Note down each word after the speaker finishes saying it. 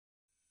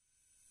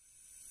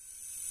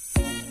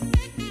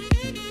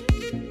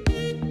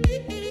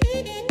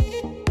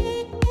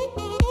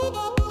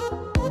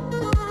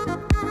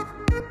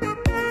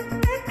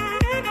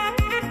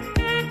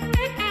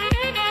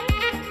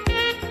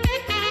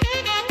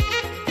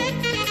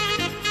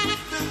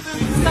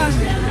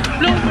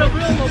Blow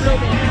mo.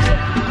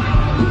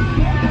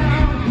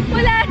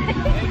 Wala.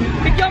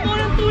 Bigyan mo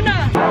ng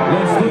tuna.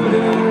 Let's do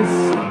this.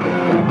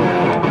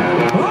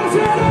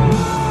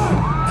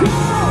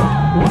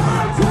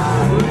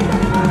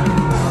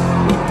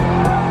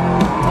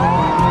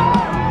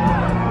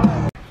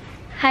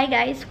 Hi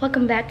guys,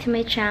 welcome back to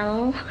my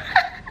channel.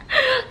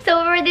 So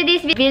for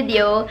today's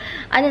video,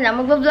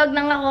 magbablog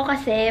lang ako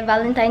kasi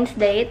Valentine's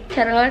Day.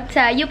 Charot,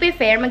 sa UP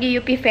Fair,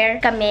 mag-UP Fair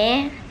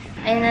kami.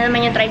 Ayun na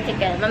naman yung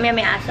tricycle, mamaya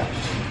may aso.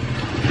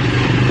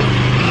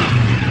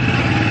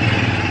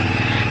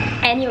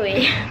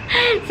 Anyway,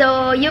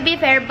 so UP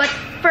Fair, but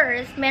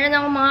first, meron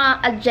akong mga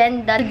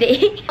agenda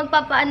today.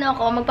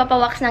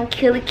 Magpapawax ng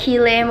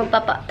kilikili,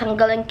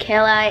 magpapatanggal ng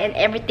kilay and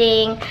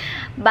everything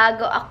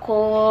bago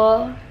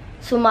ako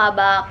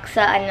sumabak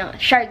sa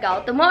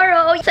Siargao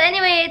tomorrow. So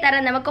anyway,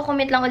 tara na,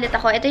 magko-commit lang ulit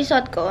ako. Ito yung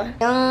suot ko.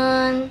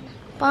 Ayan,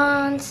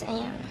 pants,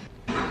 ayan.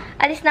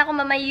 Alis na ako,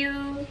 mamayu.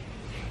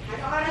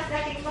 Ano oras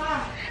dating mo?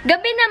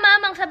 Gabi na,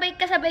 mamang.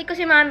 Kasabay ko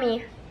si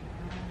mami.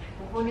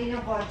 Kukunin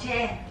yung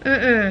kotse.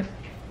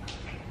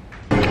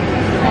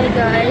 Hi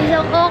guys,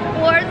 ang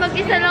awkward.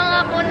 Mag-isa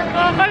lang ako,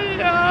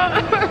 nakakaya.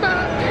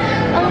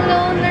 Ang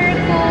loner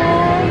ko.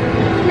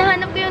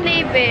 Nahanap ko yung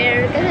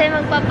labor kasi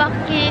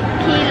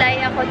magpapakilay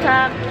ako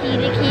sa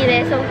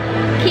kilikili. So,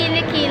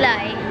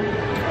 kilikilay.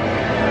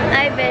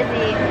 Ay,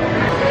 Bessie.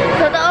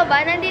 Totoo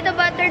ba? Nandito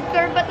ba? Third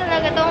floor ba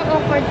talaga? Ito ang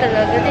awkward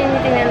talaga.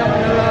 Tinitingnan ako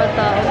ng mga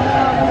tao.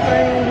 Nakakapunta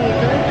rin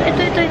dito.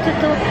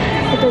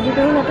 Ito, dito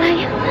muna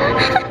tayo.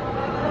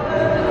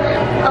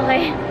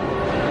 Okay.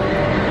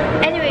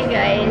 Anyway,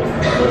 guys.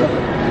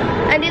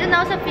 Andito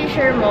na ako sa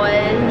Fisher Mall.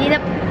 Hindi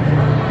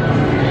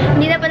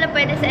na pala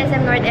pwede sa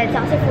SM North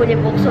EDSA kasi fully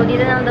booked. So,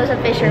 dito na lang daw sa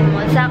Fisher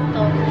Mall.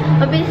 Sakto.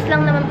 Mabilis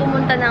lang naman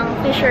pumunta ng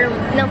Fisher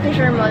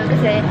Mall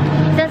kasi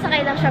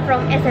sasakay lang siya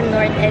from SM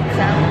North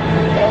EDSA.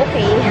 So,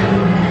 okay.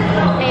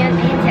 Ngayon,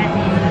 ayun si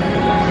ate.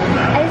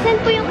 Alisan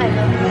po yung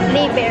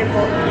labor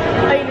po.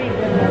 Ay,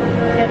 labor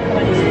po.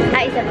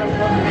 Isa pa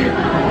po.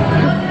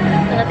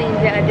 Nakatingin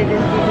si ate dun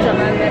dito sa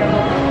camera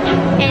mo.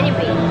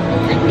 Anyway,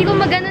 hindi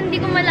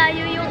ko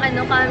malayo yung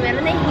camera.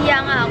 Nahihiya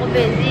nga ako,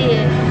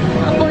 busy eh.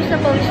 Ang post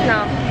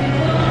na ako.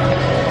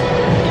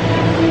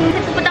 Kasi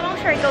pupunta akong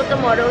Siargao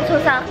tomorrow, so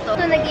sakto.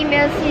 So,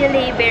 nag-email si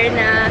labor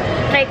na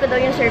try ko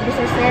daw yung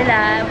services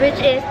nila, which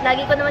is,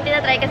 lagi ko naman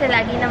tinatry kasi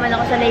lagi naman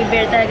ako sa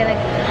labor talaga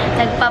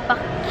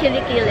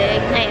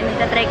nagpapakilig-kilig. Ngayon,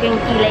 nagtatry ko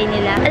yung kilay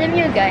nila. Alam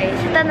nyo guys,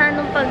 sa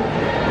tananong pag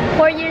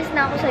 4 years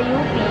na ako sa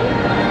UP,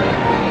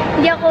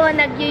 hindi ako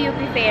nag-UP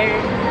Fair.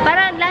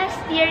 Parang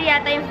last year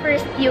yata yung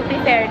first UP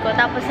Fair ko,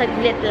 tapos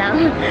saglit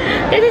lang.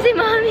 Kasi si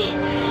mami,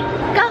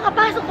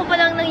 kakapasok ko pa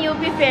lang ng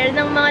UP Fair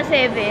ng mga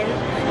 7.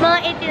 Mga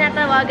 8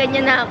 tinatawagan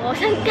niya na ako.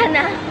 Saan ka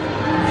na?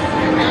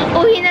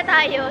 Uwi na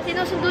tayo.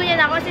 Sinusundo niya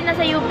na ako kasi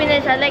nasa UP na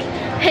siya. Like,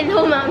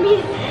 hello mami.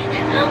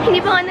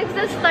 Hindi pa nga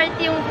nagsa-start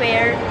yung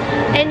fair.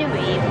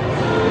 Anyway,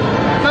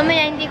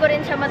 mamaya hindi ko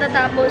rin siya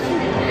matatapos.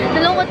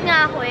 Nalungkot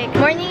nga ako eh.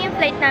 Morning yung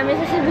flight namin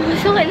sa Cebu.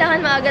 So, kailangan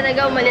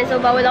maaga-aga umalis.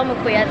 So, bawal ako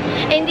magpuyat.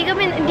 Eh, hindi pa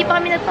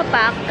kami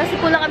nagpapak kasi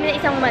kulang kami ng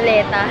isang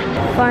maleta.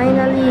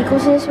 Finally, kung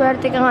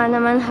siniswerte ka nga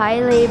naman, hi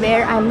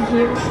labor, I'm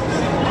here.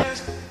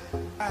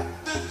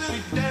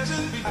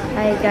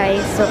 Hi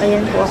guys, so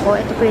ayan po ako.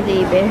 Ito po yung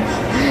labor.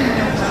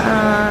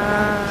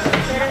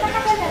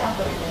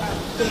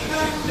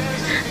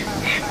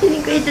 Hindi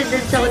ko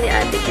itudod ako ni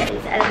ate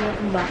guys. Alam niyo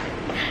kung bakit.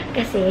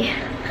 Kasi,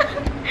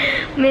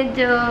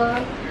 medyo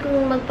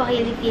kung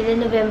magpakili-kili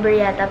November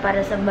yata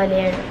para sa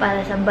balera,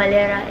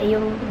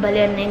 yung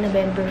balera na yung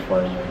November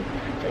 4 yun.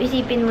 So,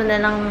 isipin mo na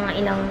lang mga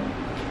ilang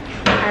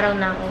araw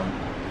na ako.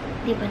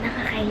 Di ba,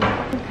 nakakaya.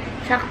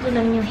 Sakto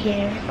lang yung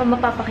hair.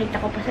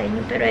 Mapapakita ko pa sa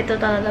inyo. Pero ito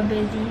talaga,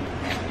 busy.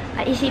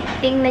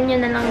 Tingnan nyo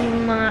na lang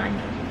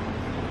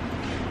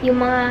yung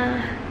mga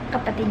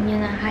kapatid nyo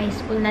na high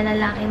school na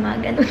lalaki, mga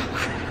ganun.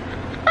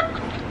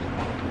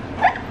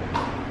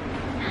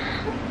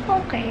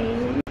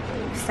 Okay.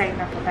 Start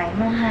na po tayo,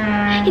 mga.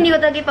 Hindi ko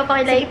talaga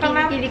ipapakilala yung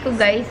kilikili ko,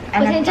 guys.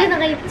 Pasensya na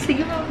kayo.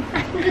 Sige, ma'am.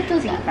 Ano ba ito?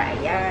 Sige pa,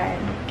 yan.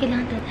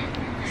 Kailangan talaga.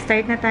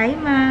 Start na tayo,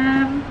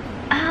 ma'am.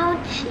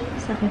 Ouch!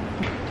 Sakit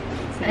po.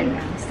 Sige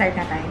lang. Start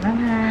na tayo, ma'am,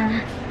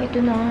 ha. Ito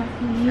na.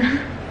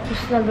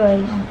 Tapos na,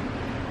 guys.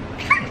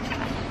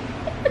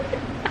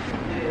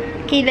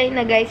 Kilay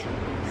na, guys.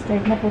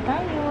 Start na po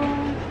tayo.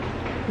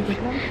 Sige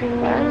lang po.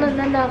 Parang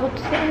nananakot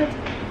siya.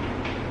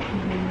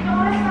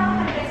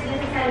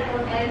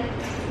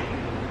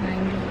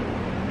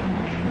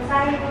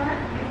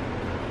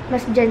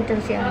 Mas gentle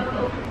siya.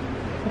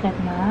 Sakit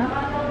na?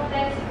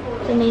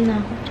 Sanay na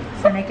ako.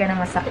 Sanay ka na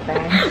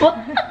masaktan.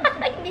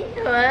 Hindi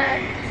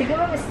naman. Sige,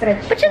 ma'am,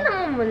 stretch. Ba't siya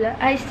namumula?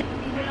 Ay,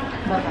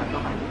 Baka pa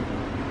ka.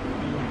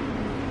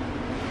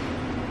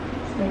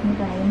 Start na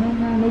tayo,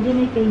 ma'am. Medyo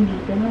may pain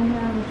dito, ma'am.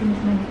 Kasi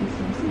mas manipis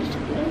yung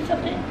skin. ang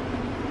sakit.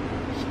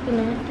 Gusto ko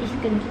naman, taste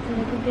ganito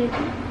talaga,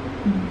 baby.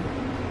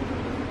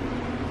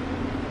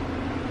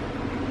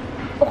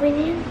 Okay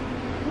na yan.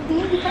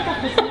 Hindi pa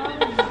tapos na.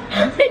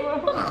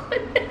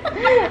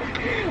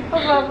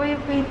 Pagpapa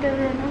yung painter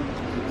na.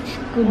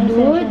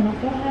 Kulot. Ano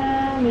ka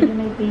ha? Medyo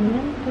may pain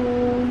lang po.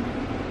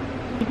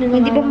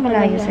 Hindi ba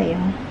malayo sa'yo?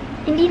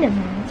 Hindi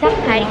naman.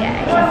 Hi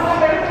guys!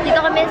 Dito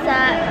kami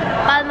sa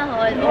Palma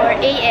Hall or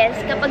AS.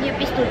 Kapag UP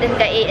student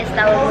ka, AS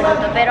tawag mo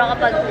dito. Pero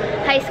kapag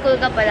high school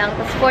ka pa lang,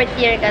 tapos 4th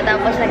year ka,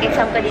 tapos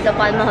nag-exam ka dito,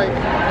 Palma Hall.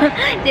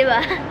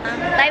 Diba?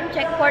 Time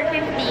check,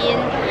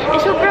 4:15. Eh,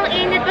 sobrang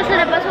init pa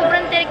sa labas.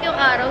 Sobrang tirik yung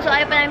araw. So,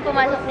 ayaw pa namin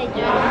pumasok ni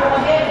June.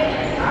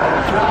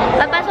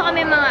 Papasok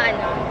kami mga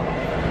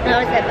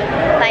 5.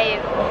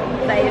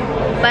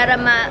 Para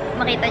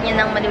makita niya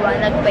ng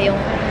maliwanag pa yung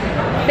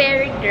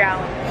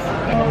fairgrounds.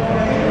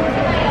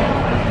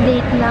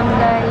 Date lang,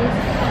 guys.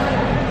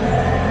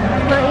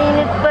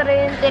 Mainit pa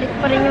rin. Tirik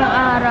pa rin yung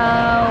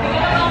araw.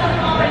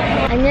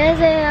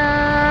 Annyeonghaseyo!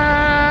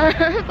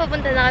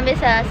 Papunta na kami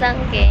sa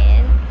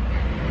Sangken.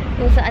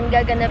 Kung saan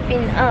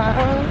gaganapin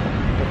ang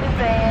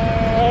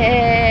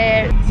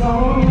fair.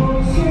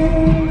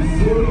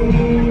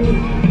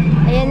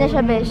 Ayan na siya,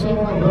 Beshi.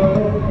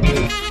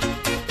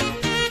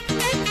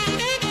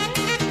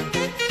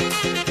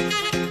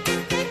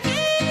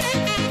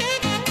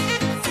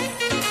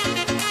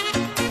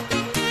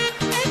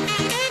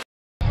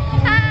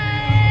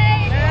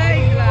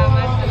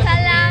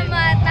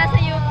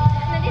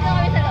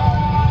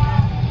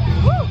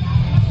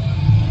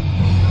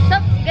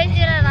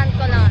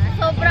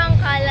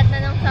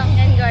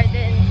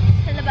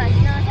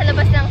 Sa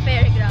labas ng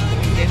fairground.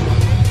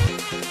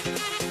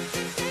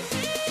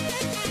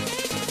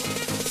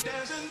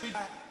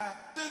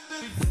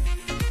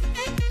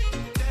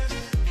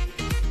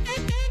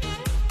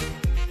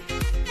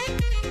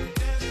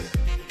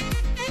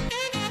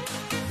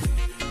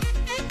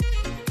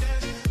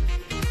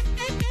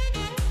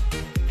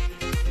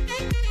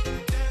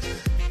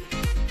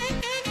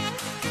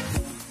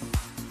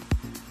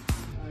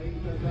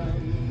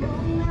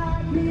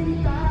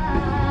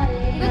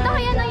 Ganda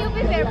kaya ng UP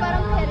Fair,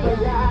 parang fair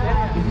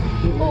yan.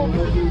 Oh,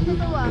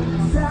 natutuwa.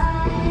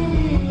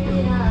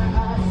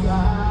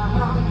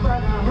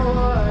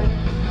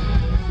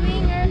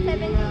 Swinger,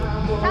 70.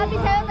 Sabi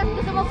sa'yo, tapos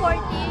gusto mo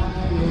 40.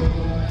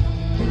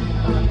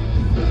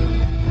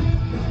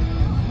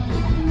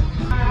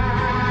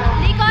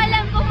 Hindi ko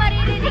alam kung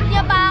maririnig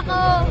niya ba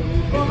ako.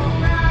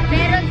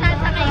 Pero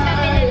sasakay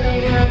kami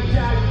nito.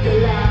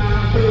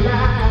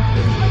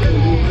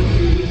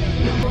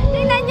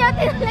 Tingnan niyo,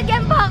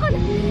 tinalagyan pa ako.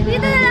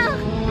 Dito na lang.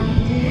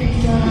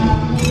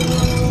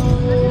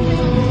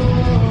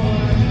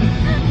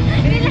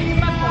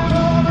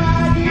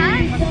 Ha?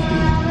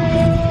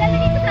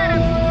 Ilalagay ko sa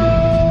harap.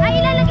 Ay,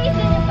 ilalagay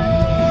sa inyo pa.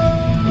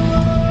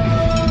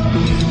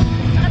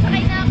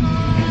 Nakasakay na ako.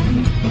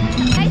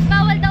 Guys,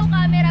 bawal daw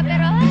camera,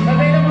 pero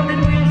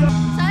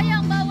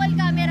sayang, bawal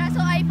camera. So,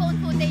 iPhone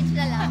footage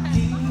na lang.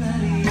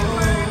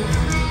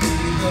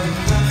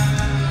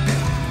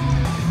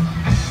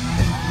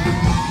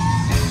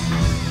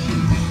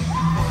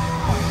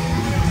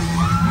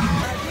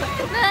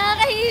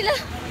 Nakakahila.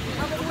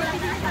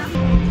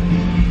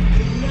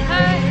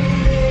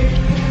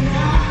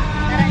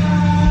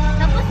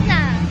 Tapos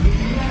na.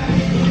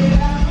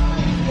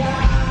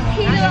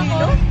 Hilo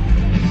ako.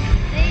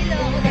 Nahilo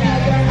ako.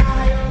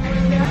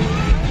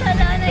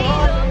 Sala,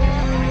 nahilo ako.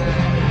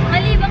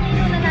 Mali bang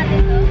hilo na natin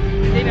to?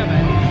 Hindi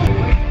naman.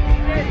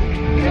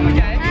 Gusto mo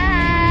dyan?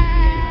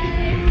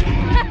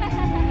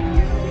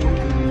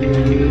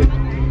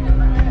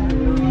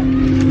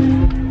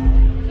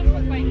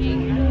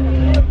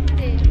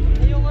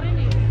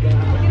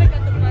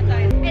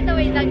 Ito,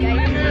 wait lang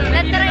guys.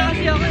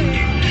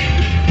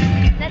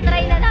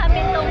 Na-try na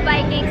namin tong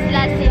Vikings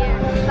last year.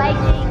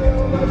 Vikings.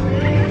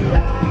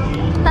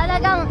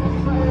 Talagang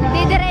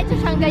didiretso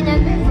siyang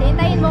ganyan.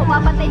 Hintayin mo,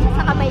 papatay siya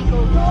sa kamay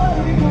ko.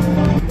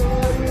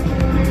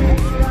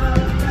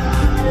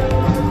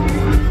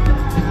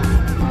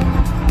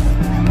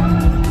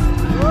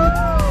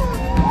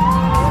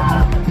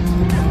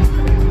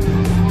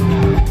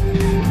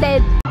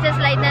 Dead.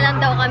 Slide na lang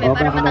daw kami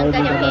para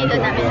matanggal yung hilo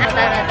namin.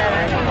 Tara.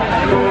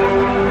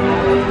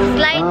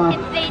 Slide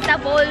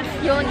inflatables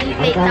yun,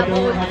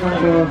 inflatables.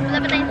 Wala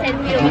pa tayong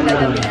selfie yung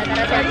gagawin na.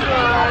 Tara, selfie.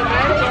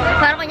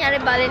 Parang kunyari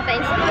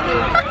Valentine's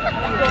Day.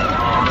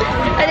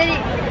 Adali.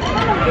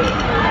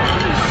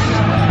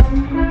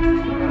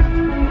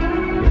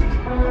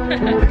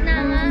 Na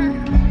nga.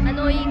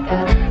 Annoying ka.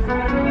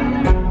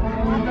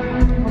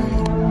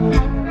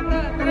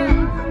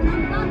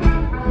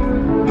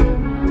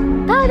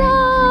 Tada!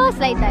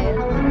 Slide tayo.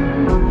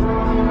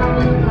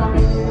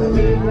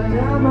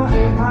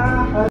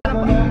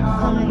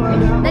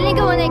 Daling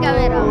ko muna yung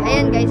camera.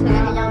 Ayan guys,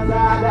 magaling niya kami.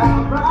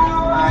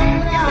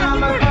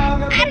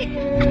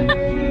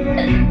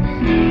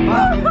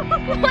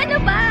 Ano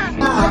ba?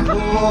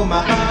 Ako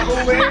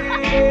makauwi.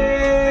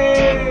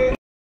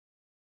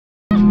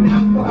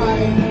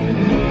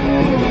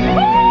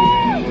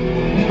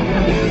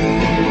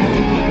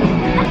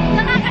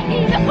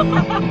 Nakakahilo.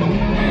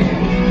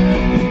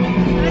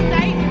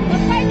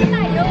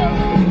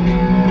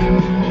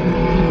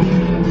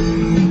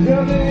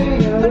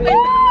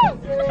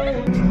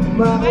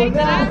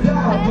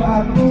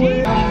 Mag-party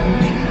tayo.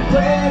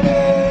 Pwede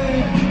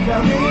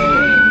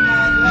kami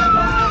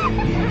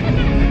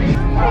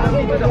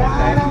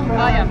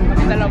sayang.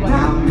 Kami dalawa.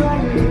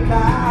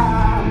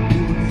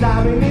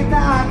 Sabi ni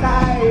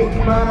tatay,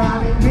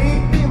 maraming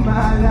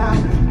biktima lang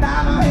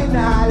tama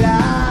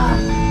hinala.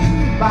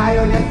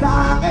 Payo niya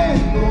sa akin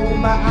kung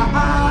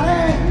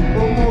maaari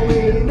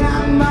umuwi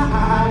ng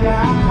maaga.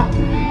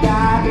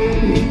 Dahil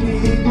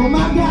hindi ko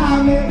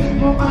magamit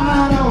kung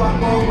araw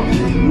ako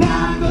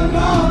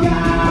natuloga.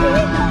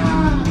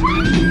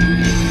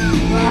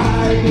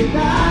 Mahal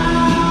kita,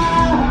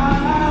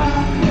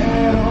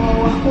 pero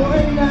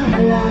ako'y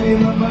nahalain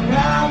ng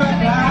mga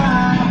mata.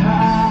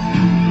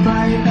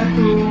 May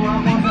tattoo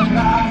ako sa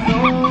braso.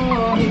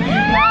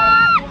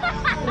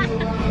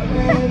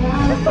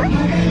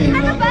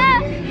 Ano ba?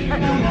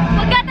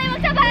 Huwag ka tayo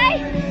magsabay!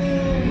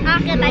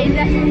 Akit tayo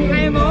dyan.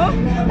 Kaya mo?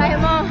 Kaya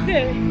mo.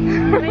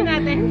 Try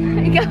natin.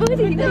 Ikaw,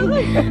 sige.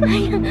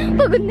 Ay,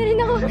 pagod na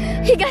rin ako.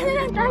 Higa na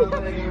lang tayo.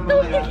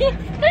 Tubig.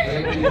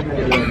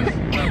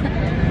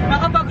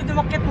 Nakapagod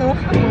umakyat, no?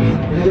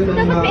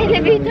 Dapat may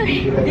elevator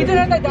eh. Dito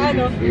na tadaan,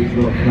 no?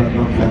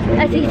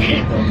 Ah, sige.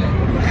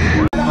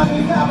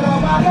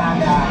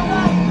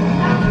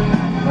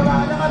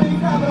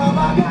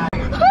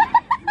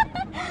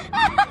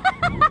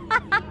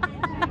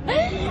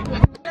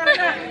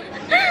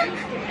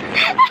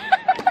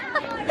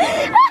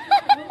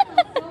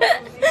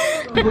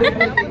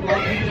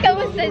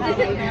 Kamusta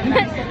dyan?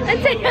 Ang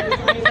saya.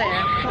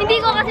 Hindi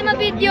ko kasi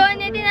mabidyoan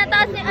eh.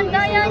 Tinataas niya ang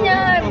daya niya.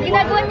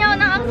 Ginagawa niya ako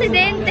ng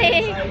aksidente.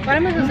 Para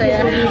masasaya.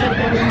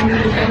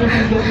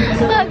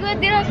 Pagod,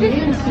 grabe.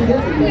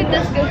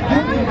 Windows ko.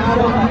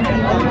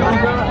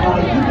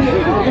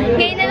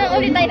 Ngayon na lang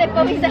ulit tayo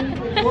nagpamisa.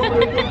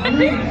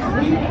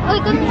 Uy,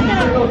 kumisa.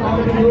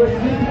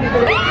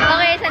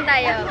 Okay, saan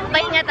tayo?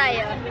 Pahinga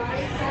tayo.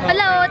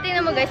 Hello,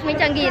 tingnan mo guys, may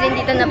tiyanggirin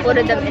dito na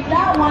puro damit.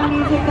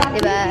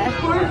 Diba?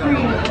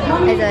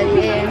 Ay,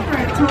 sorry.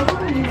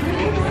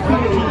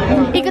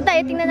 Ikot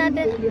tayo, tingnan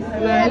natin.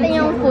 Tingnan natin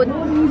yung food.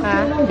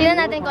 Ha? Tingnan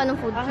natin kung anong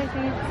food.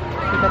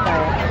 Dito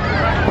tayo.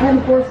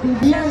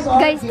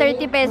 Guys,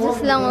 30 pesos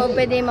lang oh.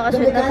 Pwede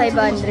makashoot na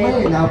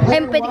 500.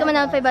 Ay, pwede ka man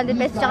naman 500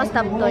 pesos tsaka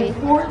stop toy.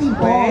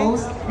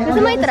 Gusto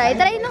mo i-try?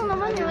 Try lang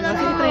naman. Wala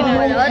nang try na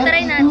wala. O,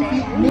 try natin.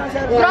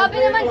 Grabe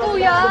naman,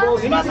 kuya.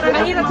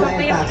 Mahirap sa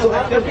tayo.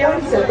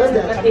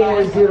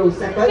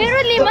 Pero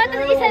 5,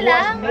 tapos isa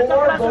lang.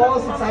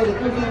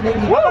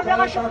 Wow,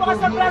 nakashoot mo ka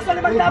sa plaza.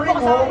 Limang tabo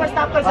ka sa mga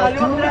stop toy. Sa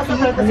limang plaza.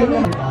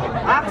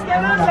 Aks ka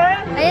lang, sir.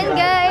 Ayan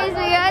guys,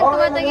 we got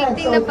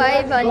tumatagigting na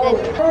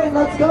 500. Okay,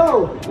 let's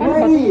go.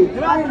 Ready,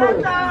 timer,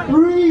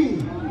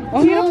 3,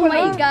 Oh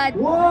my God.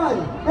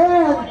 1,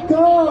 and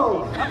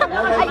go!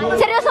 Ay,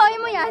 seryosohin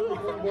mo yan?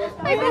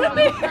 Ay, ganun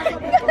ba?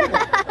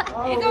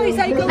 Ikaw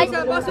isa.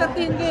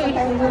 Paswerte hindi.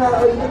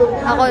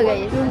 Ako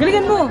guys.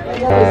 Galingan mo.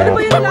 Ano ba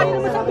yun? Lagi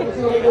naman sabi.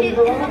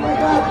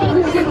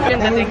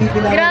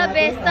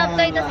 Grabe, stop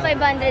toy tas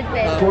 500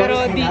 pesos. Pero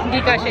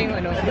di kasya yung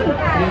ano.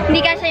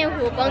 Hindi kasya yung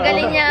hoop. Ang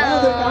galing niya.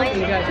 Oh.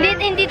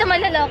 Hindi ito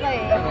malaloko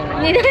eh.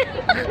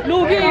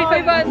 Lugi,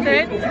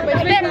 500.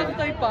 Pero,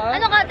 Toy pa.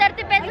 ano ka,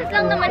 30 pesos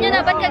lang naman yun.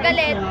 Dapat ka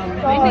galit.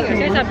 Hindi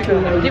kasi sabi ko.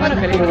 Hindi mo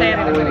nagaling. Masaya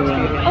rin naman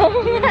experience. Oo,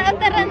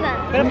 tara na.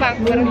 Pero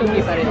parang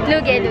lugi pa rin.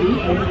 Lugi.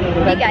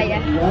 Hindi kaya.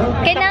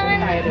 Kailangan,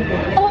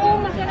 oo,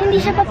 hindi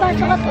siya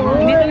papasok at all.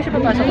 Hindi talaga siya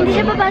papasok. Hindi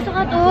siya papasok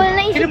at all.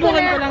 Naisip ko Sinubukan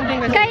na, ko lang din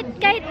kasi.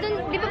 kahit dun,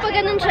 di ba pa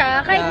ganun siya,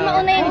 kahit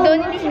mauna yung doon,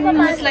 hindi siya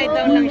papasok. Slide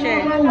down lang siya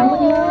eh.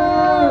 Oo.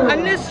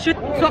 Unless shoot,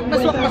 swak na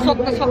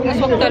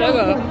swak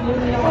talaga.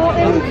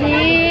 OMG.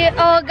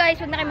 Oh guys,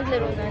 huwag na kayo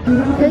maglaro na.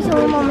 Guys,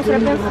 oh,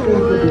 masarap yung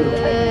food.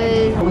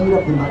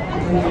 Mahirap diba?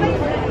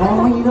 Oo,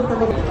 mahirap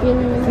talaga.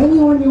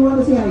 Anyone you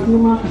want to say hi, sino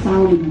mga kasama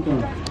mo dito?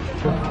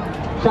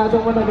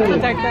 Masyadong matagal eh.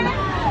 Dark na.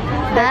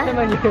 Ha?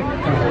 Naman yun.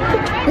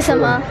 Gusto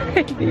mo?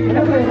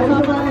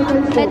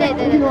 Pwede.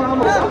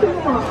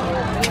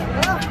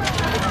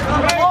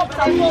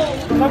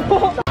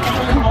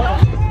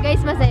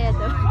 Guys, masaya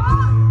to.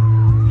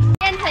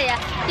 Yan saya.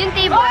 Yung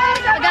table,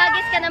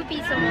 mag-agis ka ng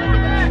piso mo, di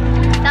ba?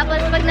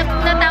 Tapos pag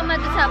natama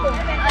doon sa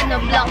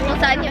block kung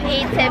saan yung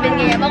 8, 7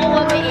 kaya,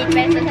 makuha mo yung 8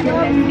 pesos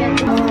sa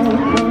investment.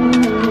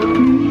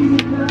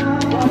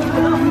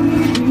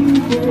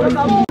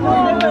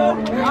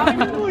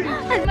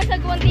 At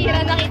masagwang tira,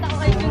 nakita ko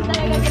kayo dun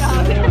talaga,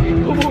 grabe.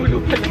 Umulo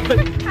pa naman.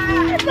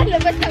 Sa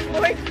labas ng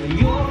court.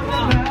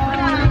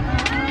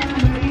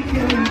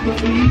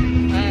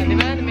 Di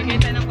ba? Namigay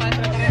tayo ng 4.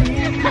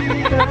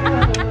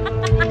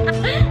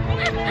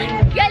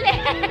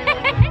 Galing!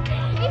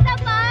 Isa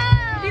pa!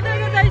 Hindi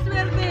talaga tayo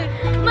swerte.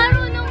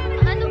 Marunong,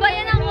 ano ba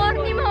yan ang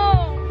corny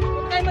mo?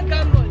 Huwag tayo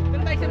mag-gamble.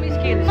 Doon tayo sa may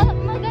skills.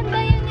 Maganda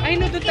yan eh. Ay,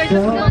 no, doon tayo sa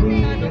Skills doon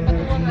eh.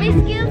 May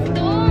skills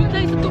doon. Doon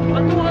tayo sa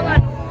patuwang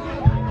ano.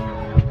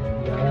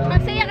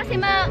 Ang saya kasi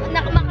maka-earn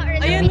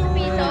ng Ayan,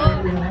 piso-piso.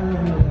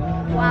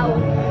 Wow.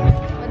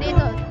 O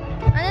dito.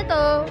 Ano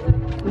to?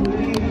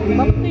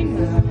 Baptin.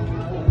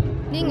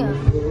 Hindi nga.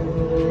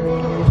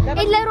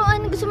 Eh,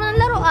 laruan. Gusto mo ng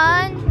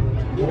laruan?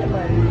 Hindi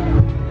naman.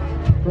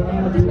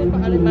 At least may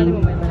pangalan-mali mo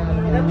may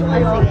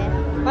Ah, sige.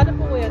 Paano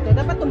po kuya to?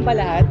 Dapat tumba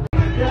lahat?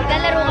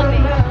 Lalaro kami.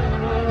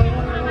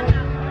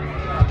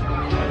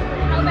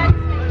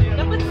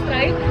 Dapat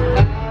strike?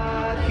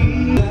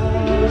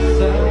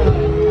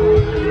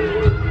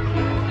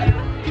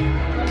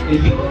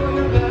 Yan.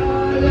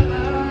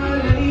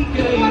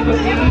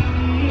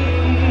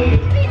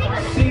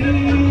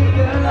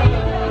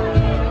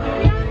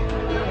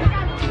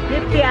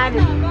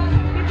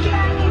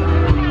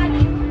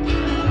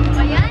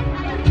 Ayan?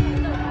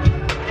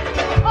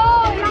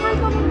 Oh, ilangan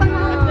ko mo ba na?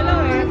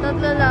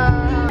 Tatlo lang.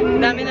 Ang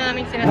dami na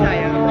namin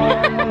sinasayang.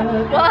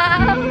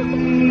 Wow!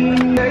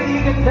 Uy,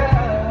 ganda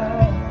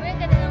lang.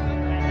 Nice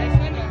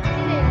one, eh.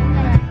 Hindi,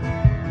 tara.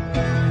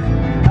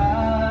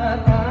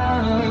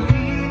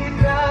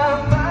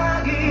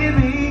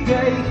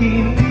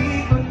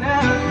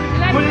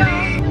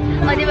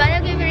 O, diba?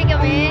 Nag-free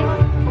kami?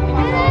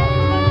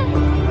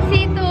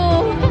 C2.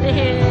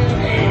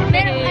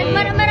 Pero,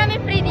 marami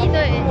free dito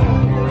eh.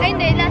 Ay,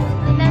 hindi. Last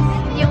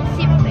yung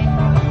SIP eh.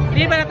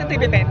 Hindi ba natin ito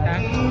ibibenta?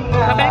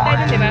 Kapalik tayo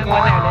dun, di ba? Kuha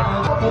tayo ulit.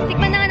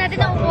 Tikman na nga natin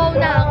na wow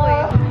na ako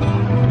eh.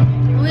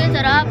 Uy, ang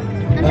sarap.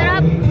 Ang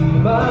sarap.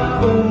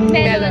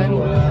 Melon.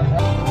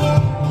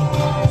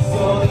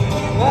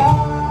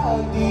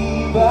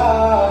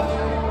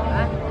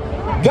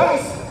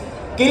 Guys,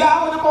 kailangan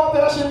ko ng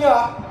kooperasyon nyo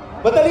ah.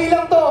 Madali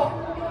lang to.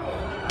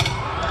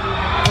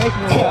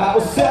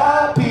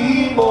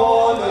 Kausapin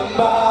mo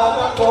naman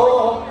ako.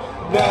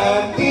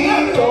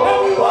 Nandito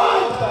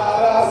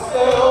para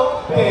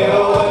sa'yo. Pero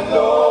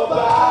ano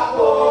ba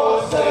ako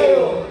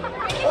sa'yo?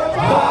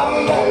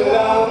 Bakit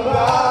lang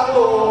ba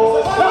ako?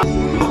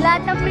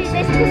 Lahat ng free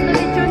days gusto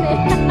ni Jun eh.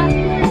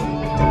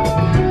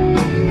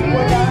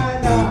 Wala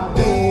na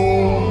ako.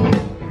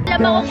 Alam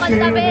akong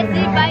kanta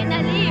Bessie,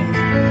 finally.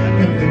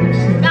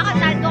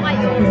 Nakataan ko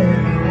kayo.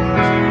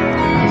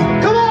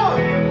 Come on!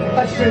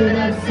 I should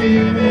have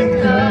seen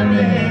it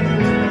coming.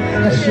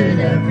 I should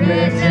have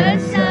read the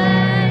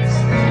signs.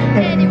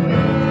 Anyway,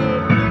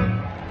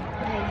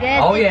 I guess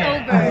Oh, it's yeah.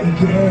 over. I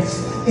guess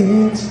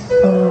it's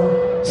all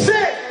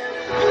set!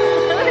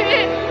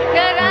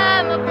 God,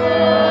 I'm a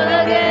fool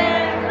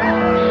again.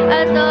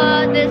 I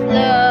thought this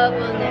love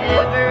will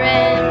never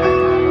end.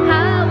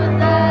 How was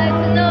I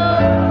to know?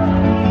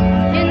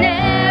 You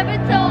never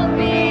told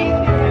me.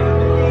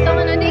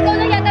 Tama na, di ikaw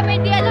na yata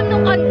may di alam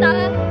nung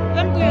kanta.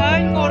 Alam ko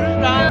yan, chorus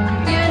lang.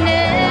 You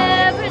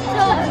never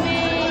told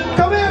me.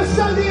 Kami ang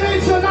Sunday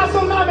Radio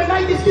National namin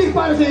 90s King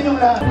para sa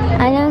inyong lahat.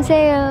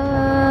 Annyeonghaseyo.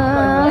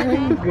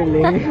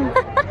 Galing.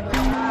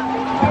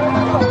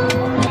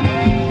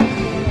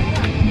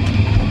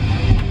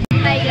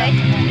 Hi guys,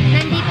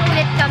 nandito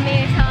ulit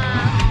kami sa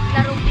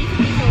larong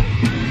piso.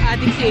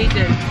 Adik si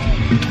Agent.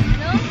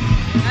 Ano?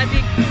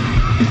 Adik.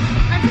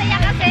 Ang saya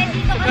kasi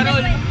dito kasi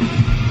Karol.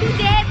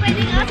 Hindi,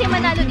 pwede ka kasi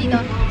manalo dito.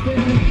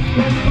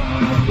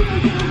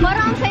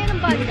 Parang ang saya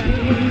ng banda.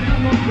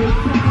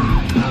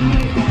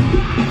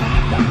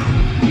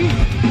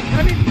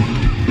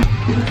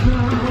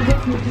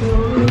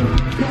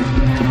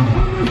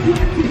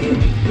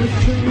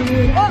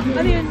 Oh,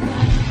 ano yun?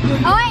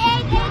 Oy,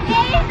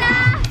 888 na!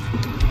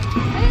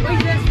 Ayun Uy,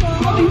 let's go.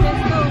 Uy,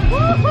 let's go.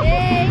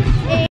 Yay!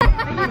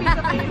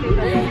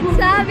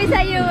 Sabi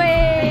sa'yo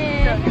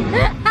eh!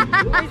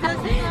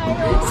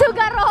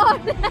 Sugaron!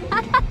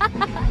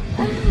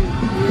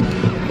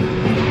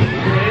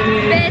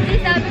 Betty,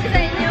 sabi ko sa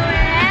inyo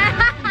eh!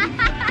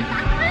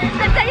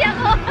 Ang saya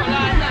ko!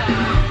 Wala na.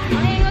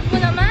 Ang ingot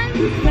mo naman!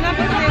 Wala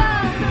pa tayo.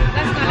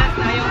 Last na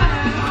tayo.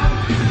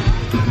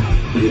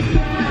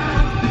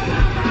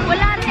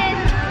 Wala rin!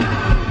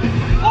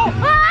 Oh! 12!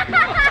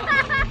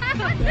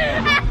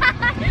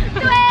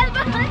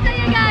 Ang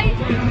saya guys!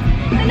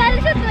 Nanalo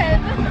siya 12!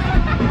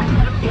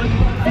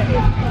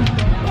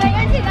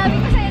 Ngayon sinabi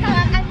ko sa'yo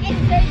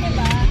nakaka-enjoy,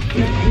 diba?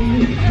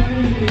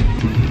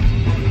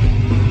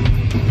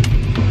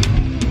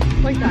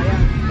 Uy,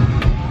 sayang.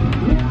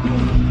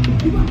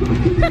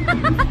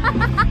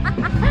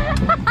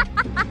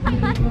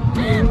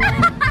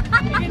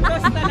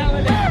 Ikintos na lang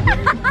ulit.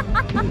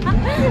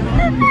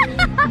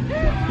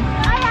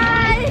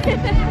 Ay!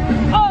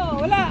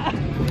 Oh, wala.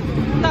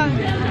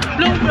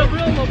 Blow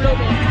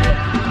mo.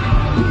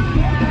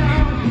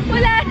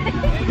 Wala!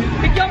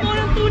 Bigyan mo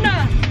ng tuna.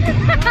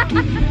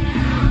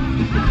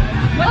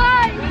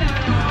 Ay!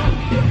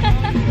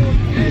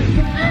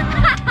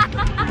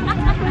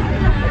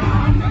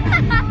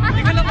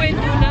 Hindi ko lang ko yung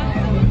tuna.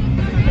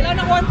 Wala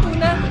na ko ang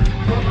tuna.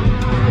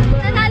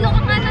 Nanalo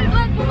ka nga ng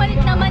gold, bumalik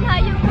naman,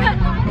 hayop ka.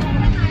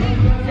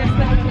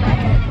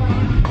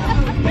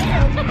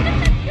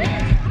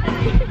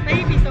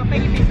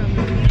 Pahi piso.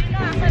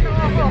 Ano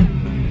ako?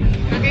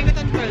 Lagay ko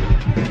itong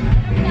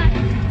 12.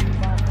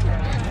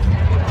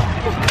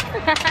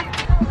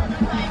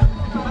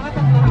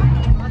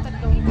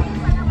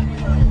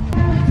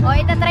 O,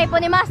 itatry po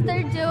ni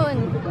Master June.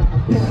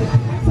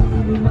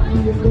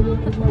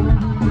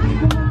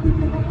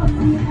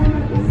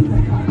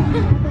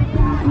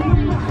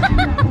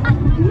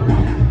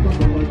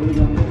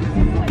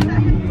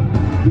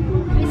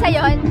 Isa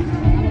yun.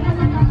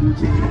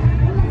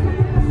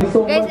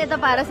 Guys, ito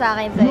para sa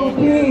akin to eh.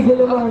 Please,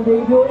 Eleman,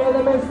 Radio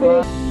Elements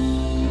Day.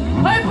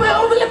 I will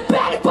over the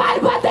bad body,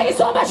 but thank you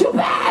so much, you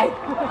bad!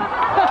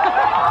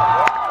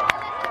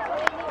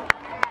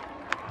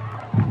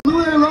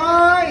 Blue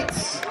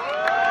lights!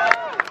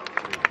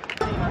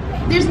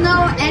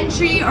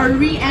 entry or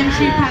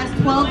re-entry past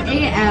 12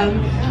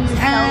 a.m.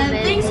 And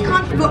things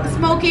can't go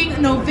smoking,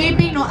 no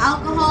vaping, no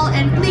alcohol,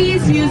 and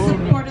please use the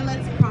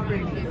portalets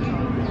properly.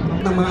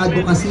 Ng mga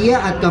advokasya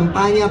at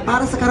kampanya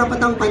para sa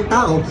karapatang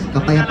pantao,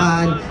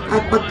 kapayapaan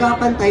at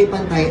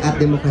pagkapantay-pantay at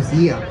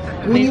demokrasiya.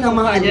 Kunin ang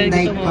mga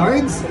alumni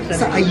cards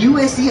sa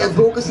USC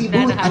Advocacy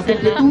Booth at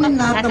kumpletuhin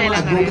lahat ng mga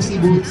advocacy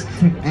booths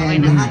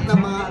and lahat ng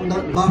mga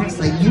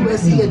notebox sa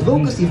USC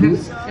Advocacy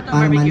Booth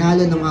para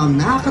manalo ng mga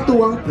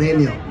nakakatuwang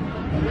premyo.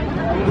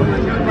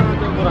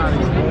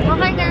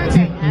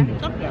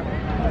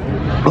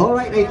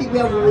 Alright, I think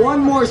we have one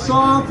more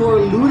song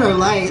for Lunar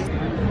Light.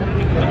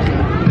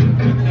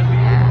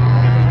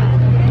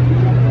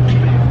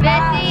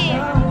 Bessie,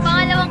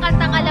 pangalawang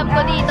kantang alam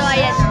ko dito,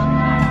 ayan o.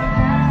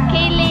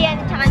 Kaylian,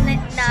 tsaka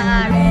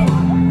Naarin.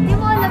 Hindi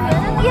mo alam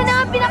yun? Yun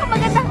ang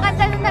pinakamagandang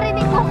kanta na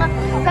narinig ko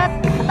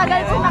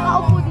katagal ko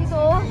nakaupo dito.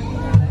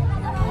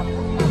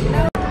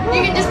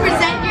 You can just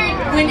present your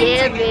winning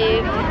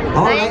ticket.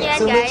 Alright,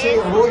 so make sure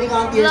you're holding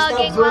on to your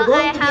stuff. We're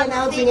going to be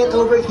announcing it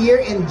over here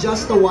in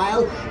just a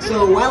while.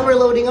 So while we're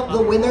loading up the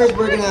winners,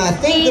 we're gonna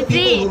thank the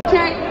people who...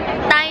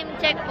 Time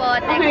check po.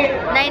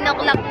 9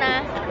 o'clock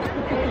na.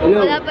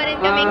 Wala pa rin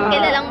kaming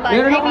kilalang band.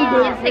 I mean,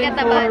 yung sikat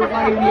na band.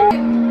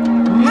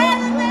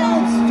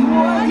 Elements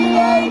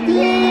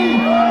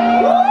 2018!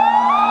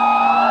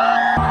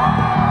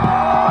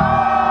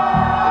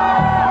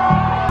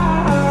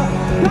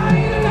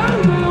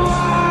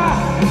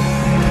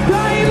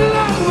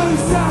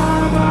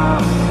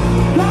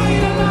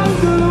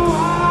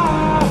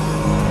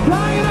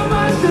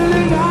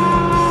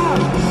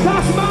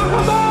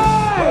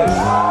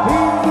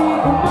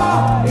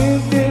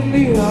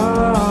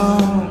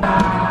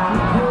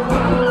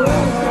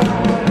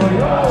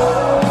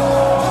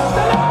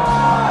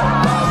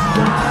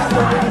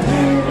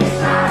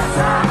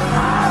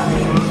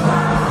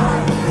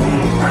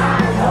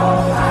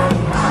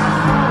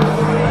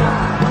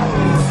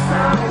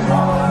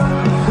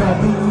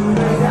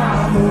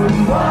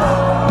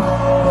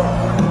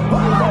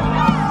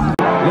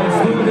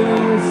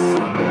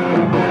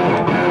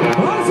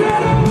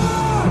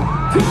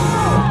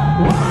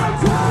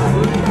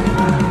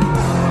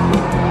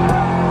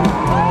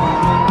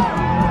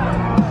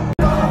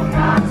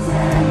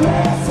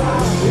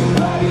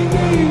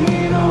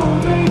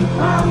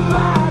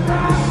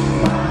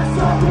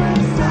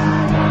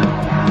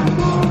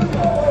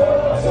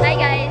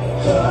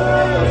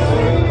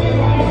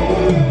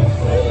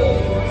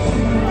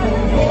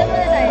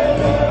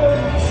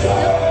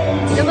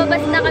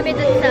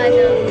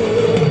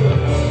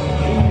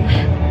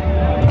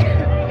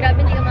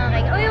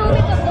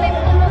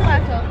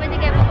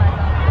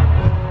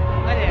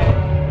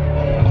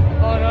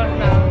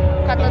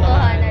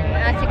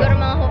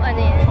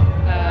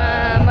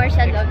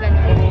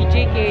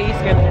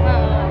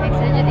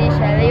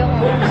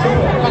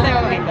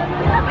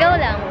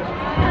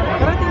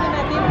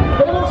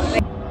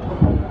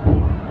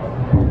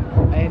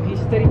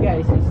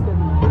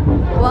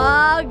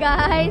 Wow,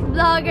 guys!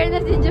 Vlogger na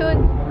si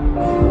June.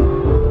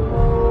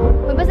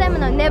 Mabasahin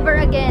mo na, never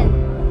again.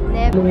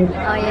 Never.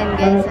 Oh, yan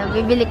guys. So,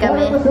 bibili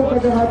kami.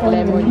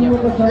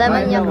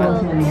 Lemon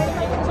Yakult.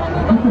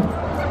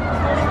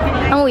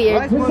 Ang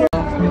weird.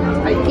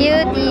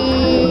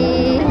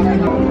 Cutie!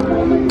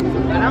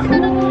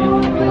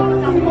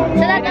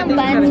 Sa lahat ng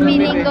bands,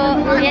 feeling ko,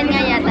 yan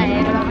nga yata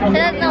eh. Sa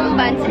lahat ng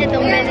bands,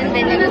 itong meron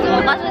din na gusto ko.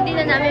 Kaso di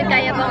na namin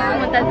kaya pang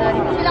pumunta doon.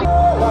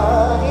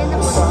 Ayan na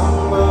po.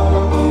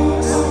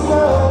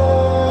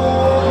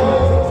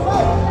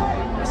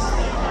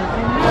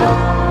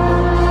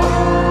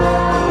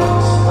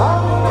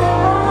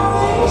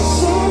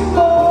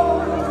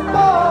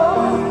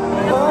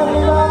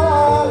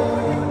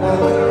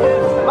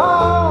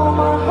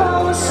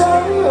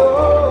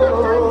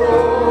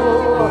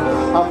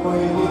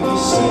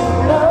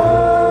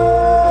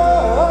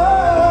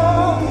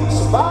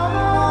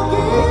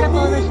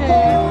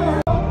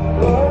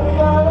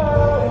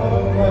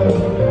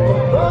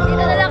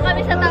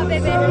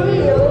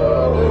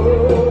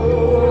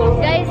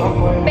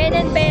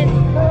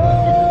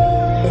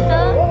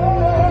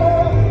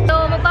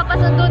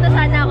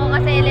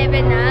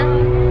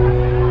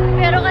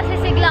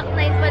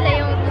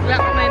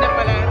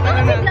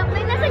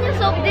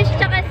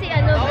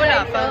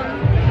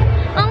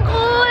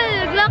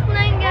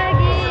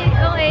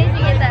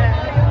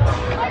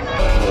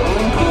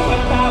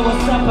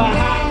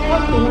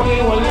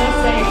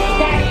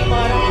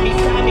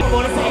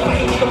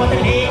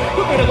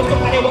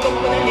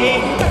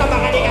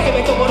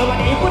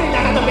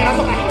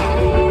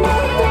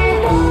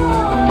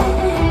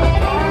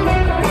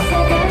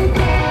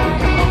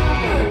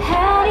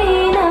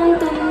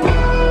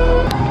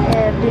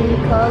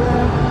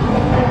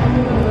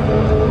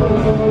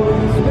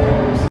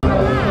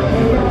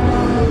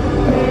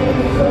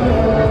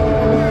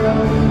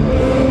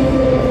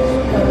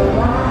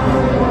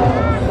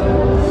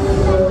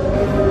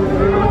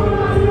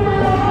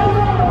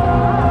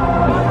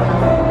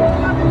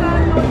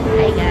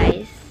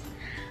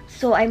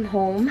 So, I'm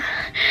home.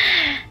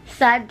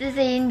 Sad to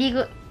say, hindi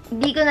ko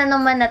Hindi ko na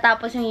naman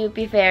natapos yung UP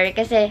Fair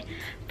kasi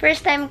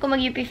first time ko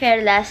mag-UP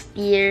Fair last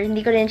year,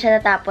 hindi ko rin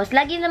siya natapos.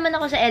 Lagi naman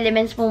ako sa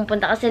Elements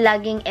pumupunta kasi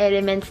laging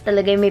Elements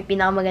talaga yung may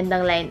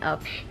pinakamagandang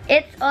lineup.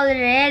 It's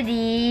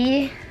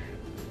already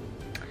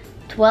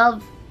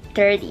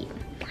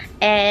 12:30.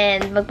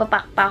 And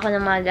magpapack pa ako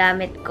ng mga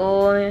gamit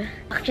ko.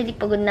 Actually,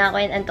 pagod na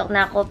ako and antok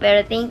na ako.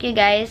 Pero thank you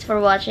guys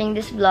for watching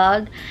this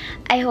vlog.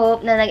 I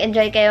hope na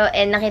nag-enjoy kayo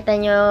and nakita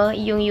nyo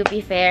yung UP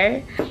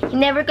Fair.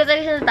 Never ko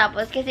talaga siya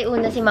natapos kasi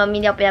una si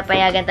Mami hindi ako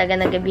pinapayagan talaga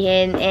ng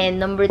gabihin.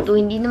 And number 2,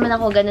 hindi naman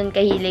ako ganun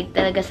kahilig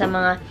talaga sa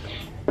mga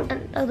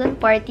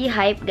party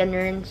hype,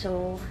 ganun.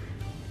 So,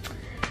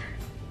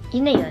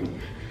 yun na yun.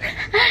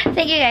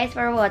 Thank you guys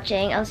for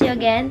watching. I'll see you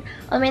again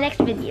on my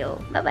next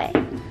video. Bye-bye!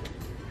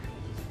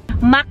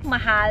 Mac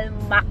mahal,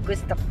 Mac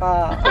gusto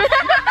ko.